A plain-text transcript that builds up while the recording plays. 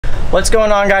What's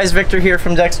going on, guys? Victor here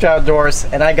from Dexter Outdoors,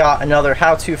 and I got another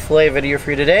how-to fillet video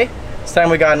for you today. This time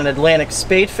we got an Atlantic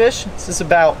spadefish. This is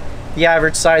about the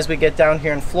average size we get down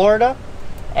here in Florida.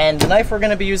 And the knife we're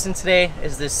going to be using today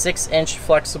is this 6-inch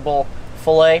flexible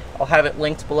fillet. I'll have it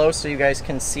linked below so you guys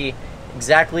can see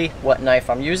exactly what knife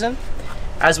I'm using.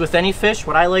 As with any fish,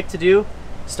 what I like to do,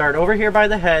 start over here by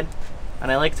the head, and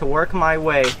I like to work my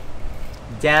way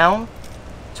down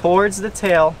towards the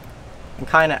tail and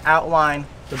kind of outline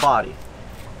the body.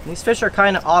 And these fish are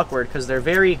kind of awkward because they're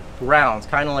very round,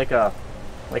 kind of like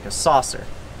a saucer.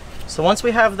 So once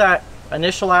we have that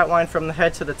initial outline from the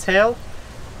head to the tail,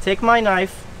 take my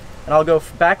knife and I'll go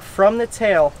back from the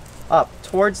tail up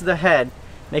towards the head,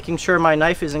 making sure my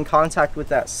knife is in contact with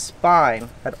that spine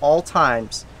at all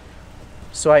times.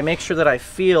 So I make sure that I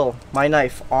feel my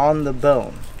knife on the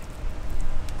bone.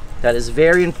 That is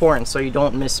very important so you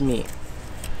don't miss meat.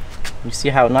 You see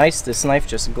how nice this knife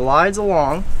just glides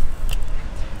along.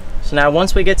 So now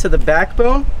once we get to the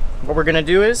backbone, what we're gonna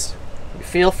do is you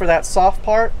feel for that soft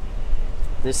part.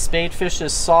 This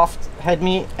spadefish's soft head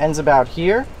meat ends about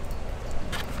here.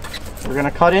 We're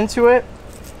gonna cut into it,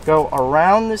 go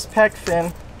around this pec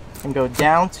fin, and go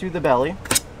down to the belly.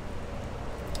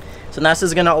 So now this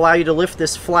is gonna allow you to lift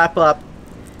this flap up.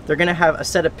 They're gonna have a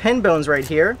set of pin bones right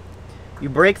here. You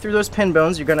break through those pin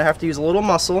bones, you're gonna have to use a little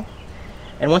muscle.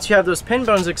 And once you have those pin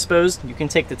bones exposed, you can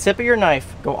take the tip of your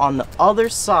knife, go on the other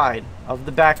side of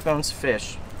the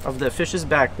the fish's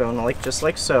backbone, just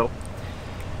like so.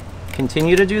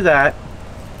 Continue to do that.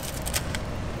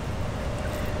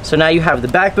 So now you have the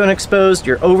backbone exposed,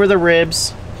 you're over the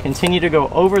ribs. Continue to go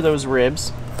over those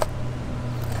ribs,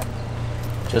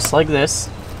 just like this,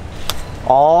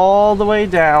 all the way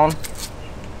down.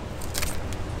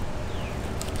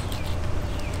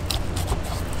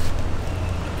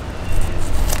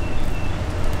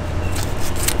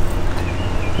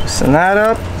 Loosen that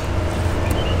up.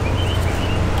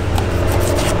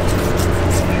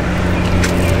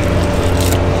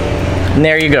 And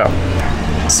there you go.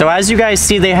 So as you guys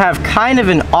see, they have kind of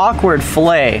an awkward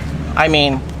fillet. I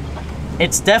mean,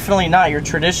 it's definitely not your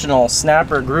traditional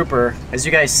snapper grouper. As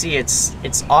you guys see, it's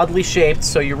oddly shaped,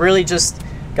 so you really just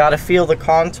gotta feel the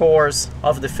contours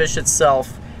of the fish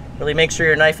itself. Really make sure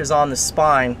your knife is on the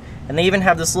spine. And they even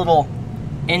have this little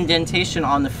indentation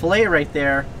on the fillet right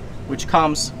there, which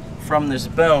comes from this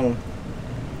bone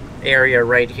area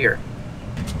right here.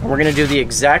 And we're gonna do the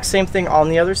exact same thing on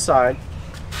the other side.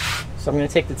 So I'm gonna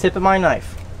take the tip of my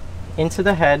knife into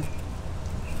the head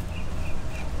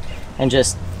and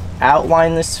just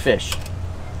outline this fish,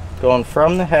 going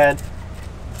from the head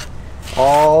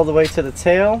all the way to the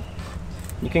tail.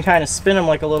 You can kind of spin them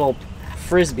like a little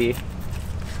frisbee.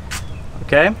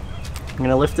 Okay, I'm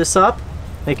gonna lift this up,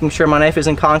 making sure my knife is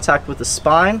in contact with the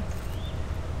spine,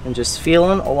 and just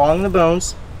feeling along the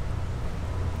bones.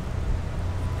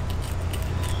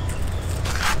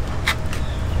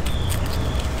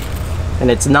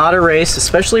 And it's not a race,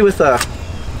 especially with a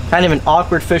kind of an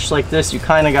awkward fish like this. You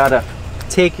kind of gotta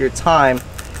take your time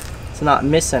to not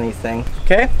miss anything.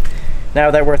 Okay, now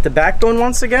that we're at the backbone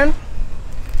once again,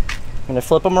 I'm gonna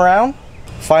flip them around,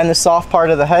 find the soft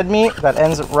part of the head meat that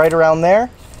ends right around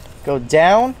there, go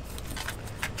down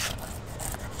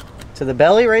to the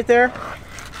belly right there.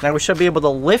 Now we should be able to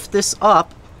lift this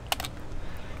up,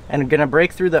 and I'm gonna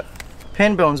break through the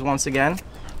pin bones once again.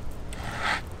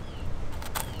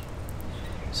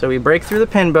 So we break through the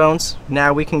pin bones.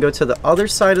 Now we can go to the other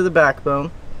side of the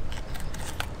backbone,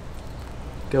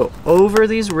 go over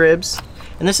these ribs.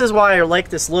 And this is why I like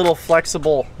this little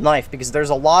flexible knife, because there's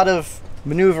a lot of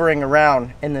maneuvering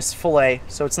around in this fillet,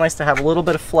 so it's nice to have a little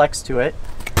bit of flex to it.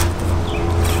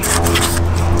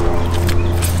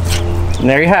 And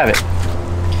there you have it.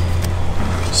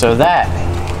 So that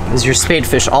is your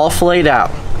spadefish all filleted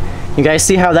out. You guys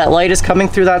see how that light is coming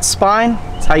through that spine?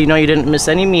 That's how you know you didn't miss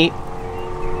any meat.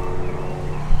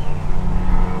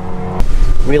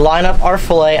 We line up our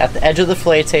fillet at the edge of the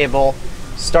fillet table,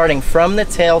 starting from the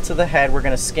tail to the head. We're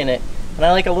gonna skin it. And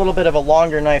I like a little bit of a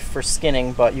longer knife for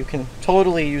skinning, but you can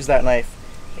totally use that knife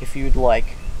if you'd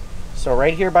like. So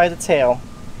right here by the tail,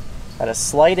 at a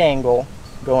slight angle,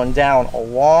 going down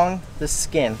along the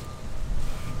skin.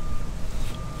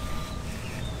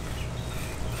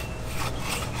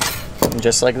 And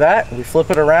just like that, we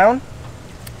flip it around.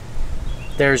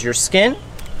 There's your skin.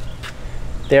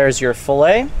 There's your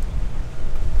fillet.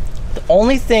 The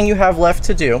only thing you have left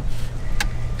to do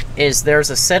is there's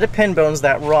a set of pin bones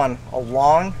that run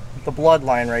along the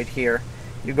bloodline right here.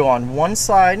 You go on one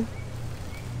side,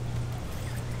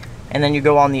 and then you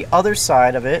go on the other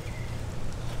side of it.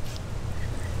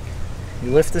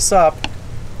 You lift this up,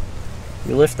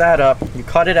 You lift that up, you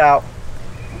cut it out.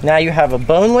 Now you have a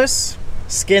boneless,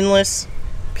 skinless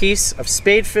piece of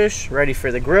spadefish ready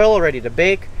for the grill, ready to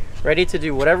bake, ready to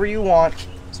do whatever you want.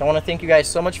 So I want to thank you guys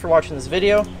so much for watching this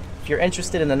video. If you're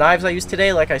interested in the knives I used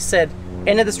today, like I said,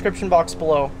 in the description box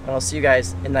below, and I'll see you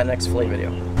guys in that next fillet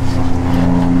video.